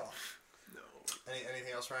cuts his tail off. No.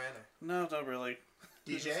 Anything else, Ryan? No, not really. Or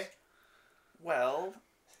DJ? Well,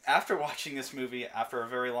 after watching this movie after a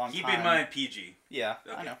very long Keep time, in mind PG. yeah,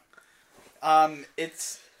 I Okay. know.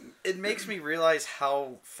 It makes me realize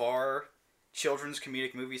how far children's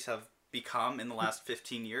comedic movies have become in the last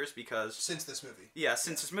 15 years because... Since this movie. Yeah,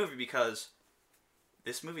 since this movie, because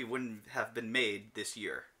this movie wouldn't have been made this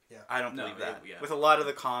year. Yeah. I don't believe that. yeah. With a lot of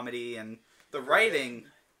the comedy and the writing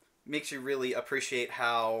makes you really appreciate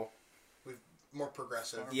how... More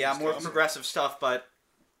progressive. Yeah, more progressive stuff, but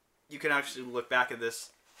you can actually look back at this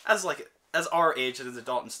as our age as an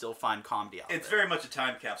adult and still find comedy out It's there. very much a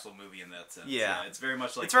time capsule movie in that sense. Yeah. It's very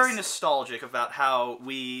much like... It's very nostalgic about how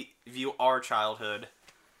we view our childhood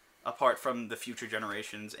apart from the future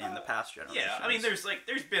generations and the past generations. Yeah, I mean, there's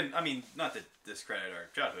been, not to discredit our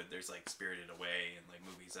childhood, there's like Spirited Away and like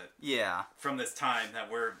movies that... Yeah. From this time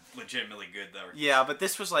that were legitimately good. Yeah, but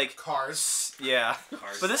this was like... Cars. Yeah.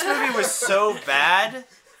 Cars. But this movie was so bad,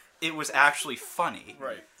 it was actually funny.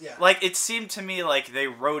 Right. Yeah. Like, it seemed to me like they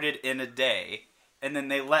wrote it in a day, and then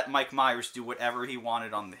they let Mike Myers do whatever he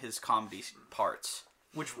wanted on his comedy parts.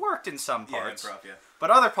 Which worked in some parts. Yeah, improv, yeah.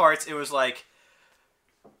 But other parts, it was like...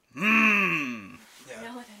 Yeah.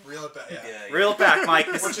 Reel it back. Yeah. Reel it back,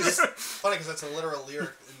 Mike. Which is funny because that's a literal lyric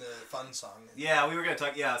in the fun song. Yeah, we were gonna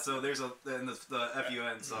talk. Yeah, so there's in the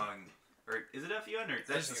FUN song, or is it FUN or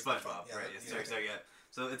that's just SpongeBob, yeah, right? yeah, So yeah.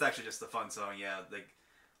 So it's actually just the fun song. Yeah, like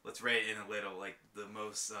let's rate it in a little, like the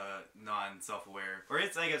most non-self-aware, or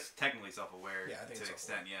it's I guess technically self-aware I think to an it's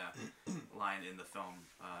extent. Yeah, line in the film.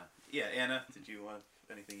 Yeah, Anna, did you want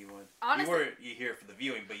anything you wanted? Honestly, you weren't here for the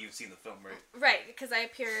viewing, but you've seen the film, right? Right, because I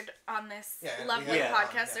appeared on this Yeah, lovely yeah.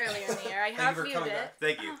 podcast Yeah. earlier in the year. I Thank have you for viewed coming it. back.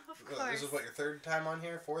 Thank you. Oh, of course. This is what, your third time on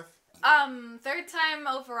here? Fourth? Third time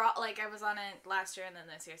overall. Like I was on it last year and then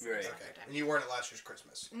this year. So this is the third time. And you weren't at last year's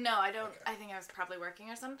Christmas. No, I don't. Okay. I think I was probably working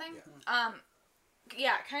or something.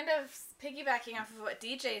 Yeah, kind of piggybacking off of what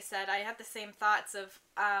DJ said, I had the same thoughts of,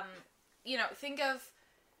 think of,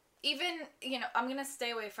 even, I'm going to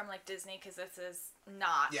stay away from, like, Disney, because this is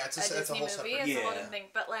not it's a Disney whole movie. separate It's a whole Yeah. different thing.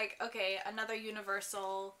 But, like, okay, another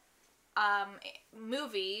Universal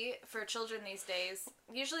movie for children these days.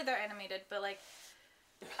 Usually they're animated, but, like,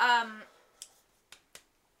 I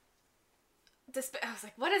was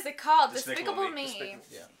like, what is it called? Despicable Me.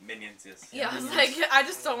 Minions, yes. Yeah, I was like, I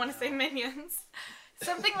just don't want to say Minions.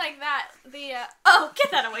 Something like that.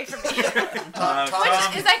 Get that away from me.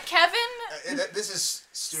 Is that Kevin? This is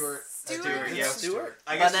Stuart. Stuart? Yeah, Stuart.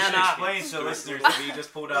 I guess Banana. you should explain to the listeners that we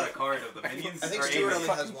just pulled out a card of the Minions. I think or Stuart Amy. only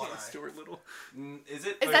has one eye. Stuart Little. Is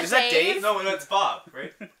it? Is or that Dave? No, that's Bob,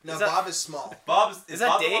 right? No, Is that- Bob is small. Is that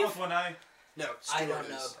Bob the one Dave? with one eye? No, I Stuart don't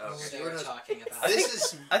know is. who Okay. they were talking about.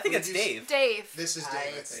 I think it's Dave. Dave. This is Dave.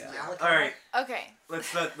 I It's think. Malachi. All right, Okay.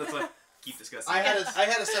 let's keep discussing. I had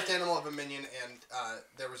a stuffed animal of a minion, and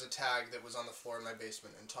there was a tag that was on the floor in my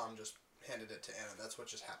basement, and Tom just handed it to Anna. That's what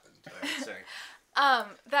just happened. All right, sorry.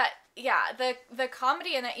 The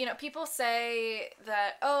comedy in it, people say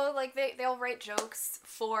that, like they'll write jokes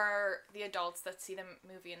for the adults that see the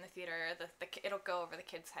movie in the theater, it'll go over the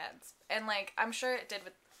kids' heads. And like, I'm sure it did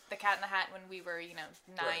with The Cat in the Hat when we were,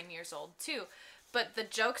 9 years old too. But the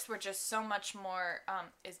jokes were just so much more,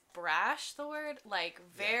 is brash the word? Like,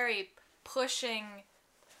 very pushing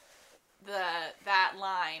that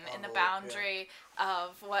line in the boundary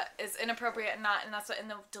of what is inappropriate and not, and that's what in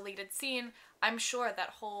the deleted scene, I'm sure that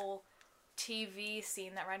whole TV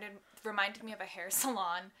scene that reminded me of a hair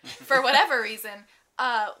salon for whatever reason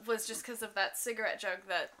was just because of that cigarette joke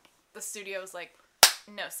that the studio was like,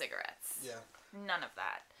 no cigarettes. Yeah. None of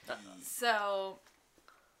that. So,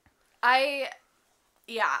 I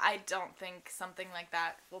don't think something like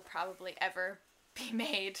that will probably ever be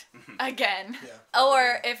made again. Yeah,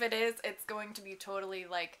 or if it is, it's going to be totally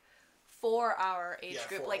like for our age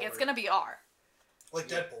group. 4 Like it's or- gonna be R. Like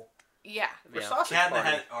Deadpool. Yeah. Sausage Cat in the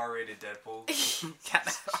Party. Hat R-rated Deadpool.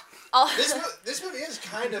 This movie is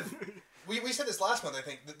kind of... We said this last month, I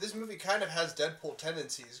think, that this movie kind of has Deadpool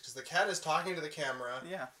tendencies, because the cat is talking to the camera.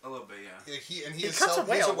 Yeah. A little bit, yeah. He is cuts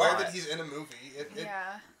away he's a aware lot. that he's in a movie.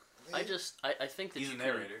 Yeah. I think that He's you a can,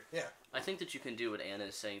 narrator. Yeah. I think that you can do what Anna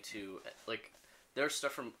is saying too. Like, there's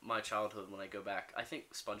stuff from my childhood when I go back. I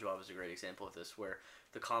think SpongeBob is a great example of this, where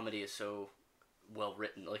the comedy is so well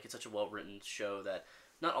written. Like, it's such a well written show that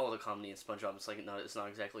not all of the comedy in SpongeBob is like it's not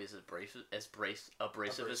exactly as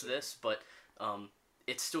abrasive as this, but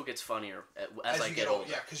it still gets funnier as I get older.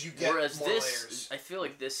 Yeah, because you get Whereas more this, layers. I feel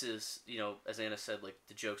like this is, as Anna said, like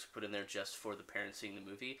the jokes put in there just for the parents seeing the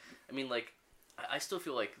movie. I mean, like, I still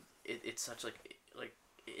feel like it's such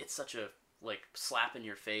it's such a like slap in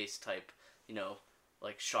your face type,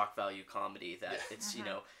 like shock value comedy that it's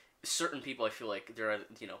certain people I feel like they're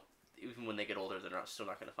even when they get older, they're still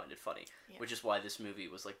not going to find it funny. Yeah. Which is why this movie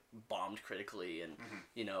was like bombed critically, and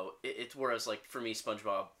you know, it's whereas like for me,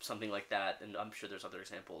 SpongeBob, something like that, and I'm sure there's other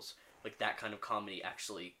examples. Like that kind of comedy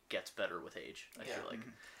actually gets better with age. I feel like.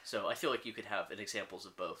 So I feel like you could have examples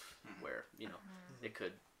of both, where you know it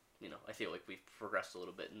could, you know, I feel like we've progressed a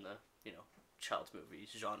little bit in the child's movies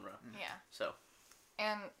genre. Yeah. So.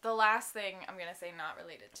 And the last thing I'm going to say, not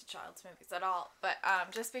related to child's movies at all, but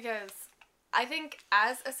just because I think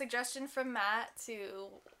as a suggestion from Matt to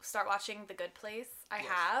start watching The Good Place, I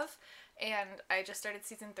have, and I just started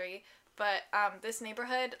season 3, but this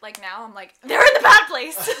neighborhood, like now I'm like, they're in the bad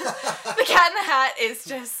place! The Cat in the Hat is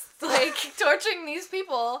just like torturing these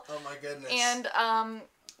people. Oh my goodness. And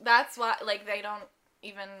that's why, like,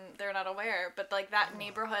 they're not aware, but like that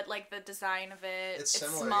neighborhood, like the design of it's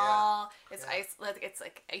similar, small, yeah. it's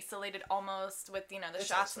like isolated almost with, the It's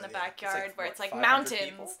shots in the isolated. backyard It's like, where what, it's like 500 mountains.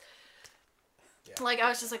 people? Yeah. Like I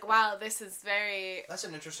was just like, wow, this is very, That's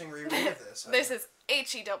an interesting reread of this. this is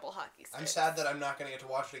HE double hockey stick. I'm sad that I'm not going to get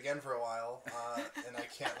to watch it again for a while, and I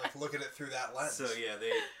can't like look at it through that lens. So yeah,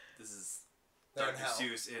 this is They're in Dr. hell.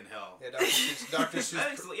 Seuss in hell. Yeah, Dr. Seuss. Dr. Seuss. That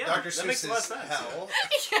makes- Dr. that makes Seuss a lot is of sense, hell.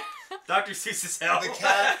 Dr. Seuss is hell. The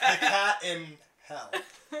cat in hell.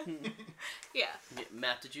 Yeah.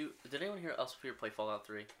 Matt, did anyone else here play Fallout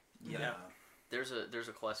 3? Yeah. There's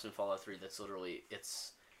a quest in Fallout 3 that's literally,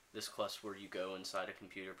 it's this quest where you go inside a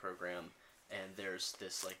computer program and there's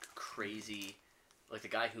this like crazy, like the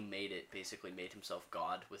guy who made it basically made himself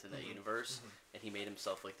God within that universe, and he made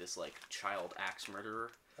himself like this like child axe murderer,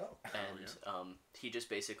 and he just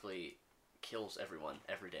basically kills everyone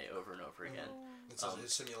every day over and over again. It's a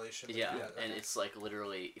simulation. Yeah, okay. and it's like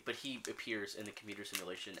literally, but he appears in the computer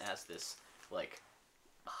simulation as this like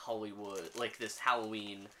Hollywood, like this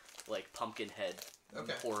Halloween like pumpkin head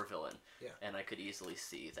horror villain. Yeah. And I could easily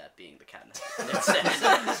see that being the Cat in the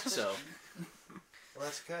Hat instead. So. Well,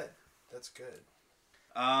 that's good. That's good.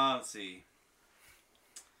 Let's see.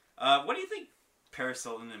 What do you think Paris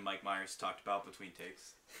Hilton and Mike Myers talked about between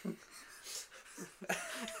takes?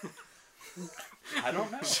 I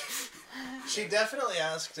don't know. She definitely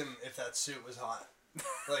asked him if that suit was hot.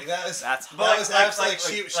 Like that was That's that hot. was Like- absolutely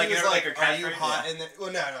like- she like was her- like, like her "Are you catchphrase? hot?" Yeah. And then,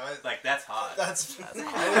 well, no, Like that's hot. that's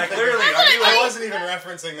Like literally, are you? I wasn't even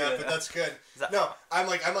referencing that, but that's good. that- No, I'm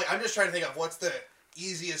just trying to think of what's the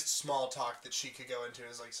easiest small talk that she could go into.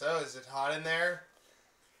 Is like, so is it hot in there?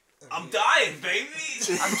 And I'm he- dying, baby.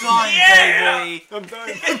 I'm dying, Yeah! baby. I'm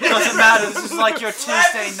dying. It doesn't matter. This is like your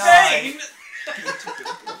Tuesday night.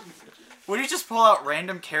 Would you just pull out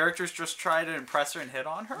random characters, just try to impress her and hit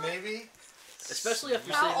on her? Maybe Especially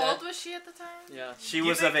after How saying old that. was she at the time? Yeah. She You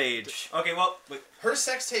was think- of age. Okay, well, wait, her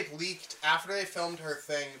sex tape leaked after they filmed her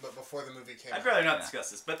thing, but before the movie came I'd out. rather not Yeah.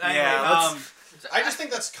 discuss this. But anyway, Yeah, I just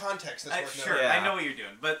think that's context. That's worth sure, noting. Yeah. I know what you're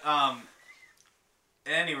doing, but at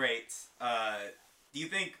any rate, do you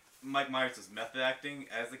think Mike Myers was method acting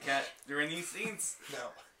as the cat during these scenes?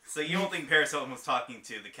 No. So you don't think Paris Hilton was talking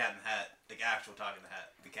to the Cat in the Hat, like actual talking to the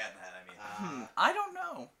hat, the Cat in the Hat? I mean, I don't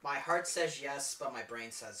know. My heart says yes, but my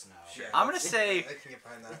brain says no. Sure. I'm gonna say, I can get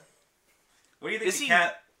behind that. what do you think Is the he-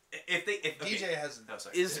 cat? If okay. DJ has. Oh,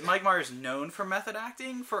 sorry. is Mike Myers known for method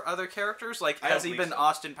acting for other characters? Like, I has don't he believe been so.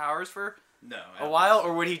 Austin Powers for No. I a don't while, think so.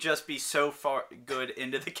 or would he just be so far good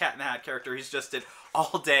into the Cat in the Hat character he's just did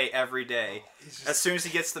all day, every day? He's just- As soon as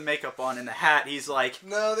he gets the makeup on and the hat, he's like,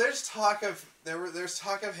 No, there's talk of there's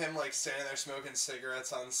talk of him like standing there smoking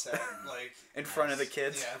cigarettes on set, like in front of the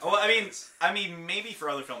kids. yeah. Oh, well, I mean, maybe for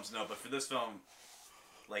other films, no, but for this film,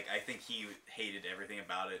 like, I think he hated everything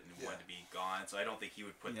about it and wanted to be gone. So I don't think he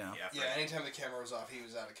would put Yeah. the effort, Yeah, anytime the camera was off, he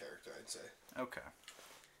was out of character. I'd say. Okay.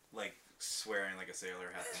 like swearing like a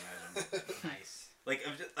sailor. Have to imagine. Nice. Like,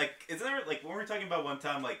 isn't there like when we were talking about one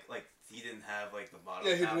time, like he didn't have like the bottom.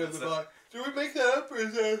 Yeah, he half did and the stuff? box. Did we make that up or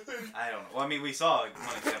is that? I don't know. Well, I mean, we saw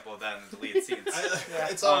one example of that in the deleted scenes.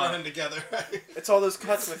 It's all running together. Right? It's all those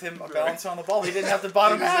cuts with him balancing on the ball. He didn't have the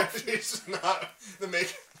bottom half. He's not the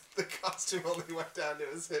make. The costume only went down to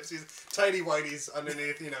his hips. He's tidy whities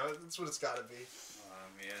underneath. You know, that's what it's got to be. Oh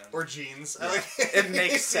man. Or jeans. Yeah. I like, It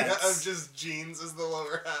makes yeah, sense. of just jeans as the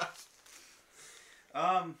lower half.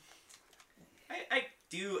 I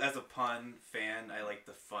do as a pun fan. I like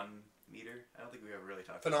the fun meter. I don't think we ever really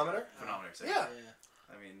talked Phenometer? Phenometer. Sorry. Yeah.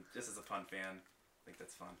 I mean, just as a fun fan, I think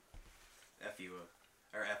that's fun. FU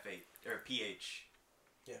or F8 or PH.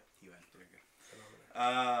 Yeah. UN. There we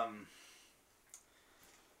go.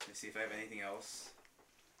 Let's see if I have anything else.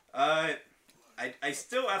 I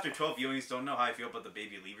still after 12 viewings don't know how I feel about the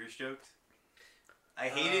baby leavers jokes. I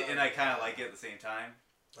hate it and I kind of like it at the same time.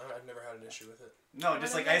 I've never had an issue with it. No,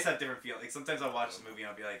 just like I just have different feelings. Like sometimes I'll watch the movie and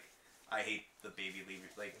I'll be like, I hate the baby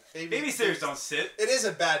leavers. Like Baby- babysitters don't sit. It is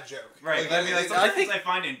a bad joke. Right. Like, I mean, like, it- sometimes think I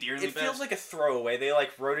find endearingly It bad. feels like a throwaway. They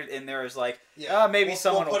like wrote it in there as like, yeah. maybe we'll,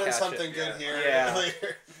 someone we'll will put in catch something it. good here Yeah.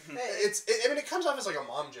 later. I mean, it comes off as like a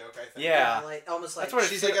mom joke. I think. Yeah. Like almost like That's what it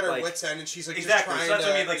She's like at her like- wits end, and she's like exactly. just So trying that's to.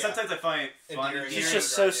 what I mean. Like yeah. sometimes I find it fun. Endearing. and She's Yeah. just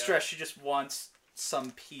so Yeah. stressed. She just wants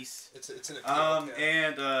some peace. It's an appeal. yeah.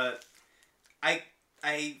 And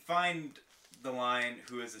I find the line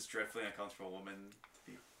 "Who is this dreadfully uncomfortable woman?"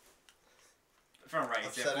 from a writing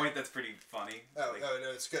Upsetting. standpoint, that's pretty funny. Oh, Like,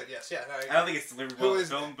 no, it's good. Yes, yeah. No, I don't think it's delivered well Who in the is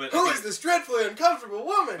film, but who I is think, this dreadfully uncomfortable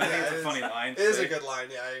woman? I think Yeah, it's a is- funny line. It is a Like, good line.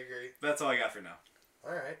 Yeah, I agree. That's all I got for now.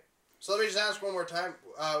 All right. So let me just ask one more time.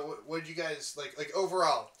 What did you guys like? Like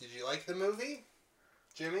overall, did you like the movie,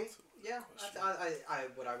 Jimmy? yeah. I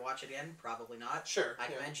would I watch it again? Probably not. Sure. I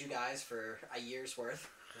yeah. commend you guys for a year's worth,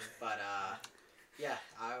 but yeah.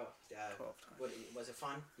 Was it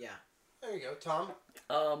fun? Yeah. There you go, Tom.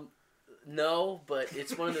 No, but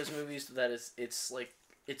it's one of those movies that it's like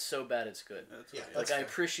it's so bad it's good. Yeah, Like that's I fair.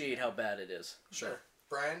 appreciate how bad it is. Sure.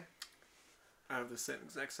 Brian I have the same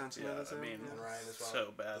exact sentiment Yeah, as I him. mean, and Ryan as well.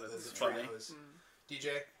 so bad The it's trio funny. is-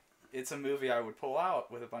 DJ. It's a movie I would pull out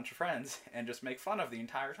with a bunch of friends and just make fun of the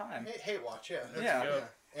entire time. Hey, watch. Yeah. That's Yeah. good,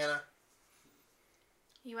 yeah. Anna,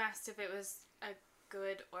 You asked if it was a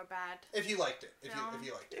good or bad. if you liked it, if Film.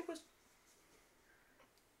 you liked it. It was.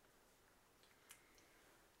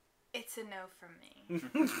 It's a no from me.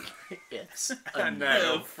 It's A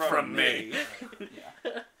no from me.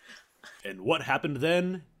 And what happened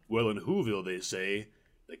then? Well, in Whoville, they say,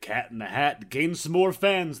 the Cat in the Hat gained some more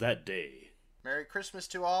fans that day. Merry Christmas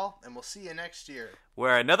to all, and we'll see you next year.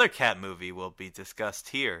 Where another cat movie will be discussed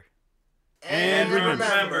here. And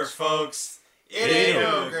remember, folks, it ain't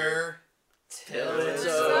ogre. Till it's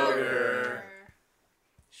over.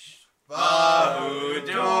 Bahu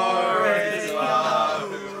Doris,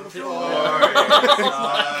 Bahu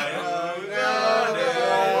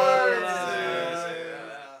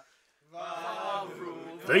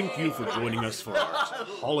Thank you for joining us for our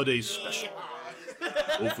holiday special.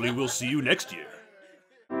 Hopefully we'll see you next year.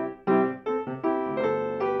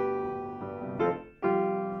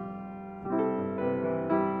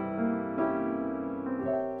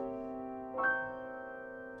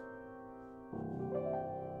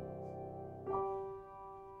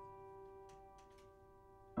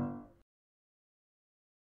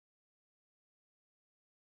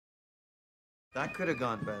 That could have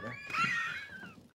gone better.